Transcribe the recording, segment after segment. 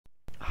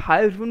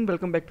Hi everyone,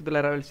 welcome back to the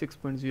Laravel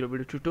 6.0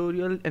 video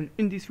tutorial, and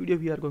in this video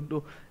we are going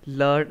to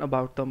learn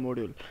about the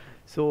module.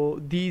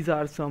 So these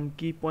are some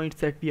key points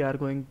that we are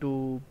going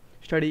to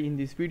study in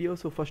this video.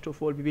 So first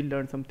of all we will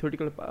learn some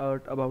theoretical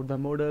part about the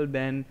model,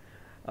 then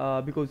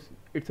because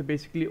it's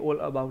basically all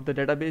about the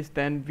database,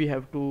 then we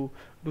have to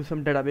do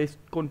some database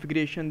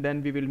configuration,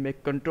 then we will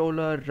make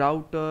controller,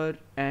 router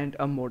and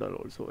a model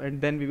also, and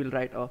then we will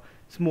write a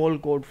small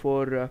code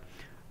for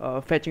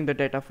fetching the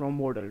data from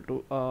model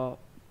to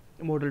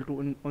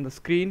on the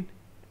screen.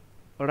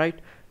 All right,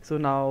 so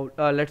now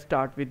let's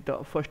start with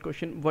the first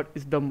question: what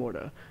is the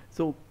model?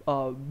 So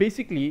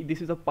basically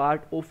this is a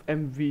part of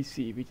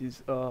MVC, which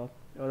is the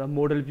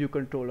model view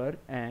controller,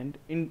 and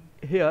in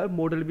here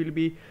model will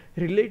be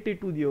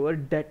related to your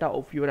data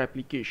of your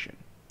application.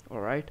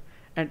 All right,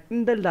 and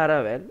in the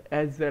Laravel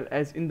as well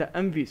as in the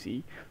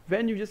MVC,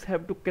 when you just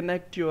have to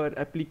connect your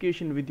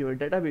application with your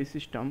database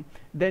system,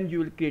 then you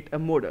will create a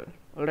model.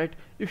 Alright,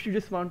 if you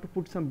just want to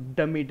put some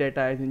dummy data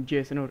as in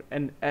JSON or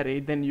an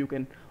array, then you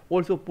can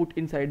also put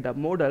inside the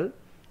model.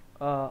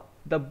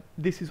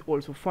 This is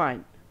also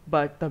fine,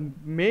 but the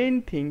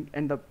main thing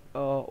and the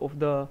of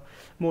the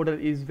model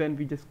is when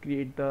we just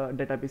create the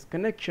database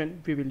connection,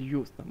 we will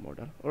use the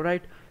model.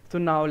 Alright, so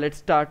now let's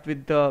start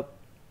with the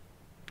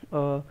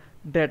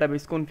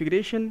database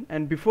configuration,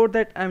 and before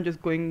that I'm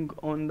just going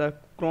on the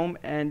Chrome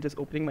and just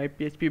opening my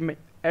PHP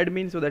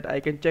admin so that I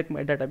can check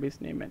my database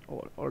name and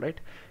all. Alright,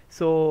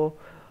 so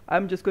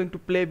I'm just going to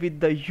play with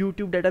the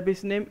YouTube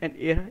database name, and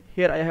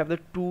here I have the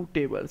two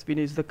tables. One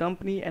is the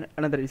company and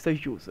another is the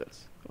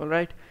users.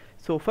 Alright,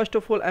 so first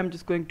of all I'm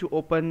just going to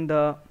open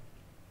the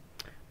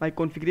my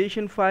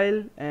configuration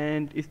file,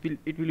 and it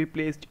will be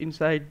placed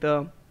inside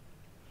the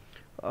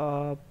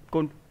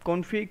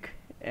config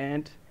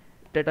and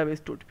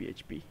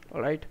database.php.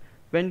 Alright,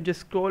 when you just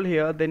scroll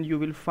here, then you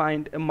will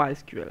find a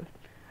MySQL,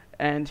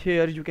 and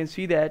here you can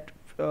see that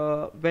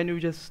when you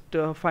just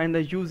find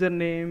the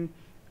username,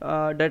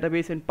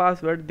 database and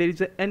password, there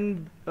is a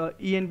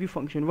env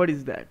function. What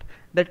is that?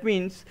 That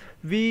means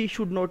we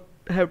should not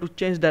have to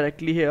change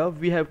directly here,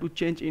 we have to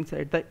change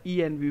inside the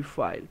env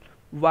file.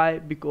 Why?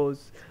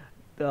 Because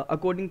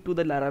according to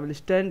the Laravel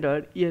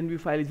standard, env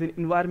file is an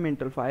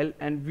environmental file,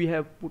 and we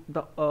have put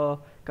the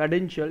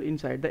credential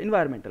inside the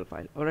environmental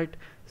file. Alright,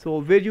 so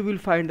where you will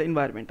find the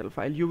environmental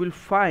file? You will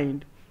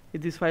find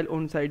this file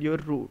inside your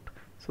root.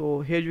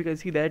 So here you can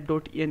see that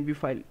 .env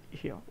file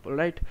here.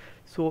 Alright,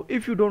 so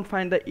if you don't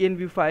find the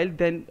env file,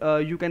 then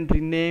you can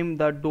rename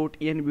the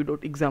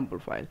 .env.example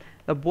file.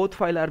 Both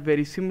files are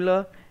very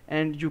similar,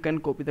 and you can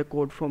copy the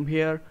code from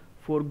here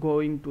for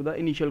going to the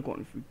initial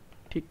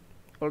config.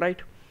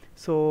 Alright,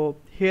 so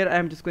here I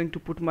am just going to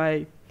put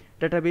my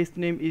database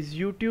name is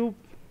YouTube,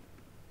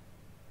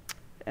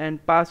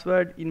 and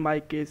password in my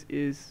case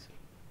is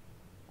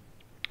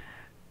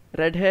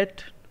Red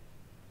Hat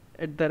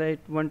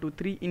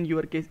 @123. In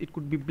your case it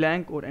could be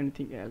blank or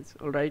anything else.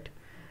 Alright,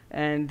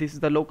 and this is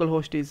the local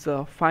host is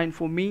fine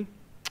for me.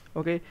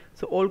 Okay,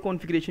 so all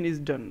configuration is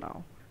done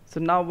now. So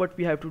now what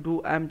we have to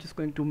do, I'm just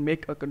going to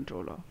make a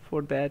controller.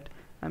 For that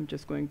I'm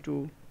just going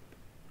to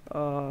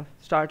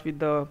start with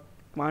the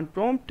command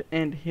prompt,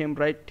 and him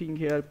writing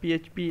here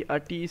php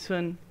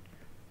artisan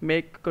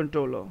make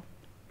controller,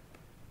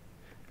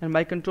 and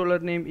my controller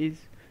name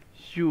is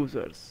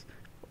users.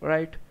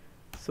 Right,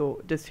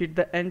 so just hit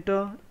the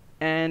enter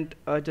and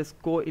just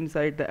go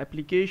inside the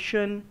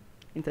application,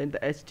 inside the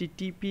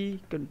http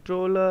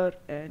controller,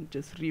 and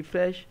just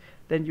refresh,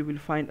 then you will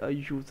find a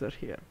user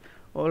here.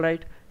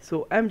 Alright,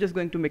 so I'm just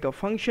going to make a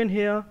function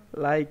here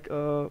like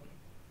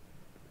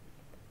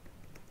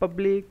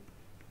public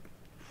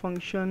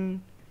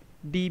function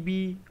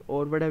db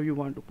or whatever you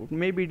want to put.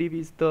 Maybe db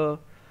is the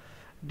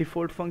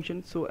default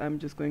function, so I'm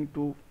just going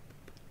to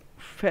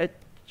fetch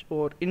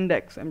or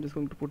index. I'm just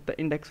going to put the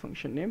index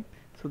function name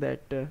so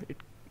that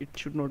it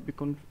should not be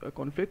a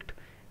conflict,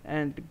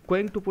 and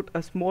going to put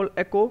a small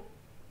echo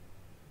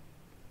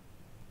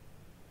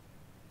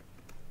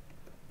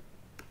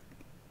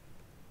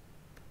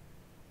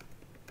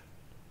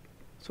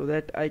so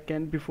that I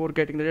can, before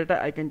getting the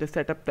data, I can just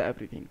set up the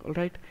everything.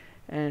 Alright,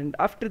 and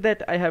after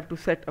that I have to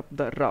set up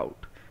the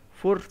route.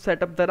 For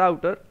set up the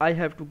router, I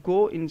have to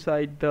go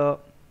inside the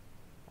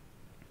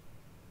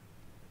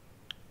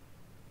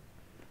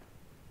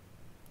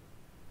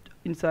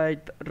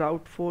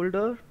route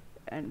folder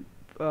and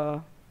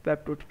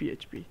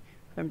web.php.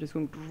 I'm just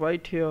going to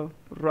write here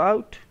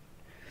route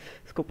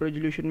scope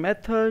resolution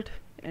method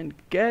and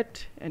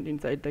get, and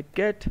inside the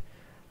get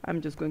I'm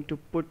just going to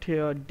put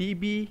here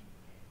db,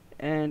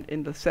 and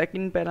in the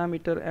second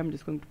parameter I'm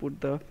just going to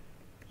put the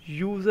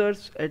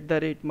users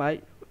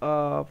 @my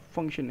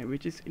function name,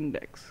 which is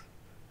index.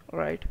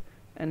 Alright,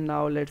 and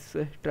now let's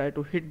try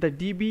to hit the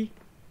db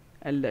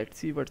and let's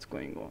see what's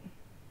going on.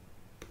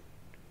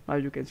 Now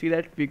you can see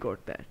that we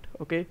got that.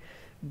 Okay,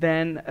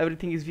 then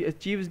everything is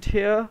achieved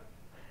here,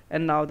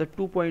 and now the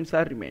 2 points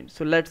are remained.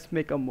 So let's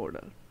make a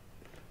model.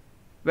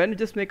 When you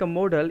just make a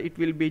model, it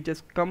will be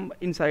just come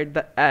inside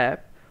the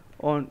app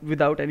on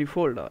without any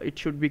folder. It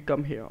should be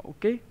come here.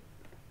 Okay,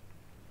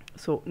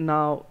 So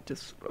now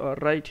just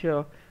write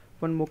here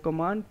one more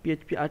command,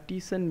 php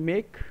artisan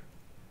make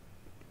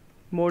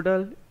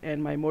model,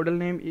 and my model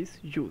name is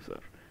user.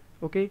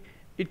 Okay,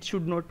 it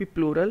should not be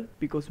plural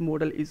because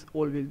model is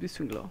always be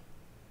singular.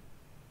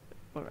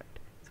 Alright,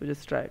 so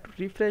just try to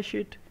refresh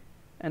it,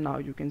 and now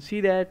you can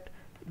see that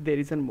there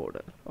is a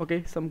model.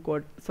 Okay,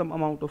 some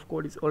amount of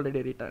code is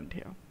already returned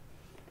here.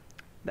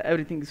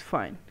 Everything is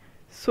fine.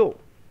 So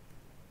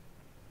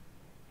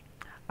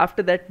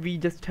after that we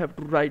just have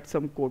to write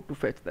some code to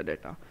fetch the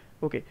data.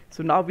 Okay,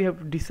 so now we have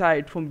to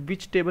decide from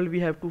which table we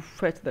have to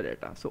fetch the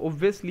data. So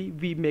obviously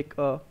we make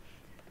a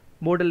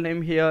model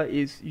name here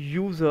is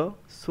user,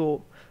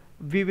 so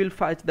we will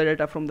fetch the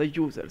data from the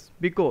users,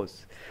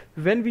 because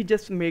when we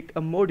just make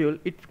a module,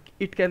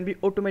 it can be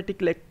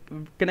automatically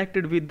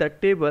connected with the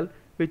table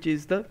which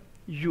is the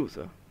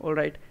user. All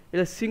right,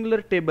 it's a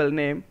singular table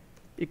name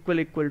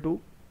equal to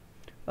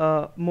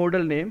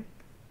model name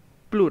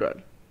plural.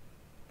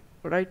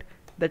 All right,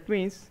 that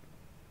means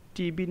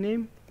tb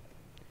name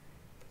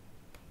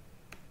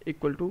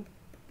equal to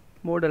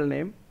model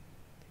name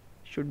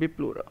should be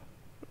plural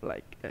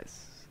like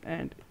s,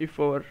 and if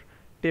our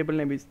table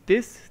name is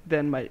this,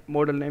 then my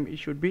model name it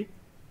should be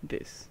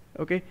this.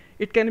 Okay,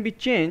 it can be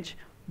changed,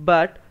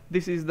 but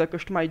this is the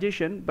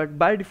customization. But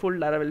by default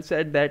Laravel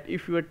said that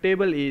if your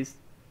table is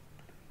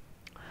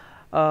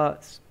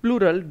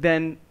plural,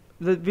 then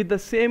with the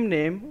same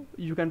name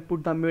you can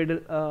put the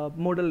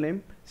model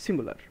name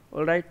singular.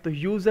 All right, the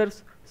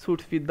users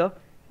suits with the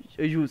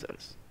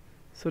users.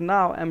 So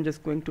now I'm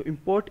just going to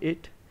import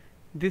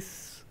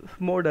this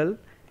model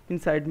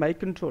inside my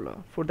controller.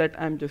 For that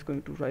I'm just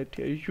going to write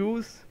here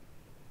use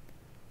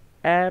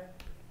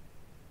app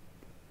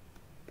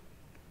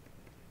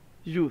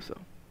user.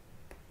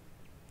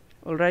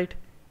 All right,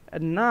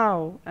 and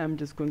now I'm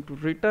just going to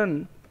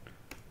return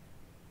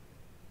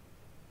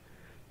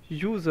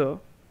user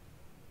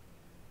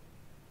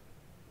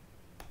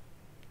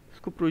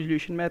scope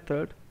resolution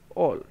method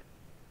all,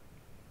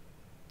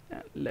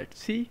 and let's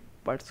see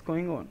what's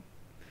going on.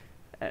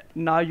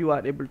 Now you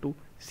are able to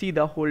see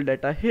the whole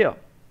data here.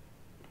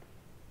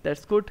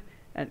 That's good,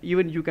 and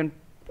even you can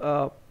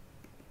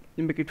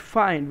make it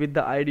fine with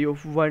the ID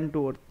of 1, 2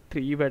 or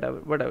 3,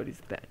 whatever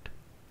is that.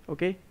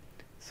 Okay,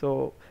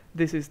 so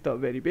this is the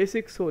very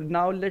basic. So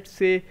now let's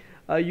say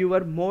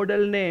your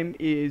model name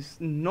is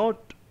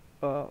not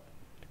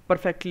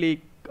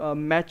perfectly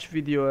match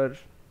with your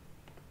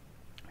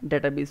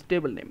database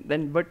table name.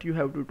 Then what you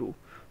have to do?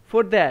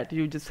 For that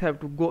you just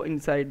have to go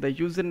inside the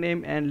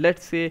username, and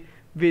let's say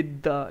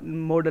with the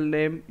model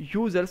name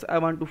users I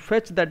want to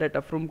fetch the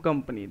data from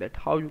company. That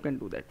how you can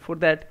do that? For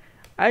that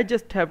I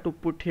just have to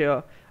put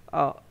here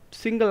a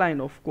single line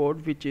of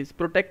code which is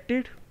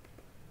protected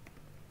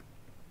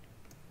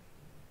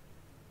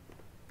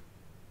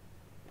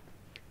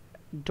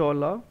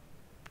dollar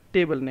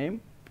table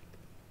name,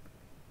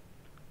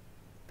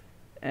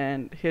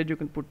 and here you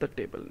can put the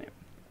table name.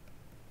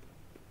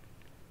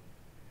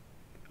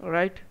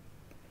 Alright,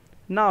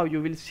 now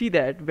you will see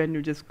that when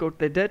you just got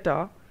the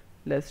data,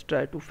 let's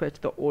try to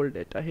fetch the old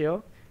data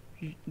here.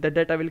 The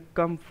data will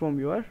come from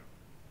your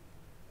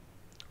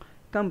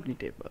company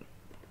table.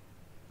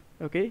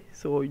 Okay,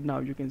 so now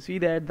you can see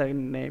that the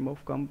name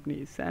of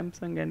company is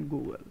Samsung and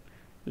Google.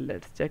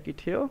 Let's check it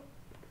here.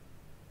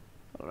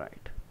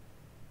 Alright,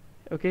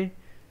 okay,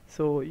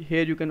 so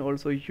here you can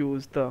also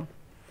use the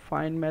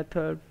find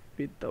method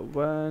with the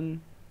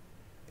 1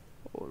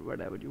 or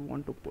whatever you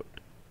want to put.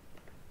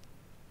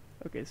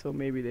 Okay, so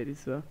maybe there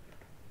is a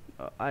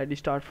ID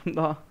start from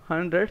the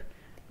 100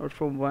 or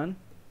from 1,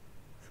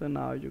 so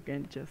now you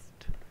can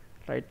just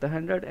write the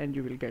 100 and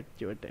you will get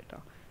your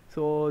data.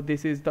 So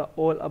this is the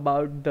all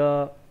about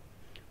the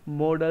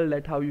model,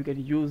 that how you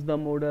can use the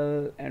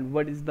model and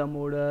what is the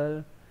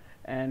model,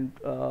 and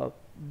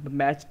the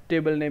match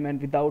table name,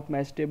 and without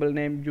match table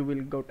name you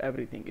will got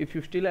everything. If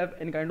you still have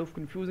any kind of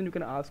confusion, you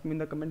can ask me in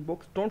the comment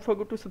box. Don't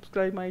forget to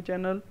subscribe my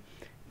channel.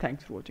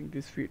 Thanks for watching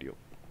this video.